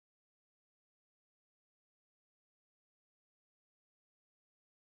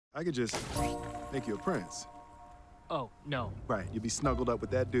I could just make you a prince. Oh, no. Right, you'll be snuggled up with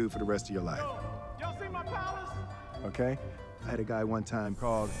that dude for the rest of your life. Y'all see my palace? Okay? I had a guy one time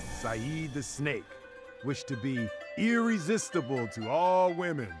called Saeed the Snake, wished to be irresistible to all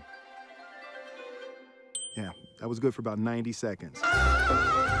women. Yeah, that was good for about 90 seconds.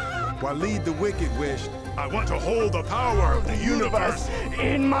 Walid the Wicked wished, I want to hold the power of the universe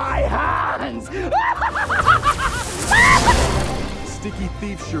In my hands! Sticky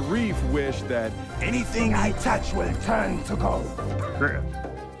Thief Sharif wished that anything I touch will turn to gold.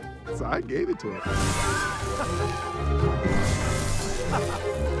 So I gave it to him.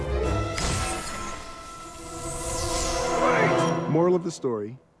 Moral of the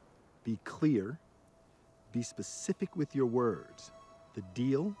story, be clear, be specific with your words. The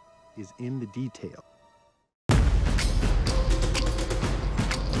deal is in the detail.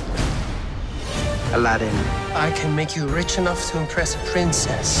 Aladdin. I can make you rich enough to impress a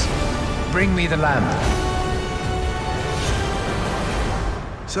princess. Bring me the lamp.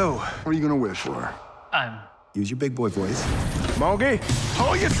 So, what are you gonna wish for? Use your big boy voice. Mongi,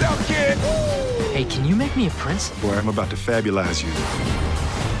 hold yourself, kid! Hey, can you make me a prince? Boy, I'm about to fabulize you.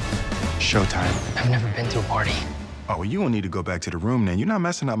 Showtime. I've never been to a party. Oh, well, you don't need to go back to the room then. You're not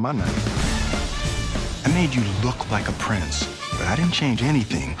messing up my night. I made you look like a prince, but I didn't change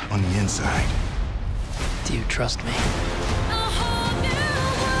anything on the inside. Do you trust me?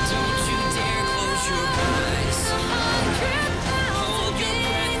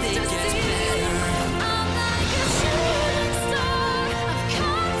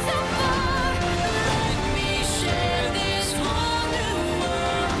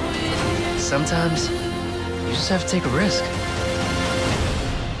 Sometimes, you just have to take a risk.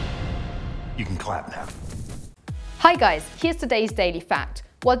 You can clap now. Hi guys, here's today's Daily Fact.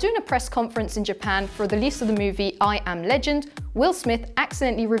 While doing a press conference in Japan for the release of the movie I Am Legend, Will Smith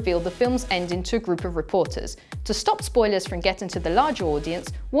accidentally revealed the film's ending to a group of reporters. To stop spoilers from getting to the larger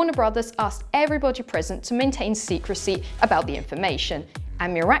audience, Warner Brothers asked everybody present to maintain secrecy about the information.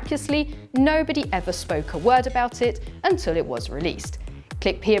 And miraculously, nobody ever spoke a word about it until it was released.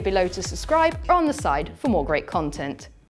 Click here below to subscribe or on the side for more great content.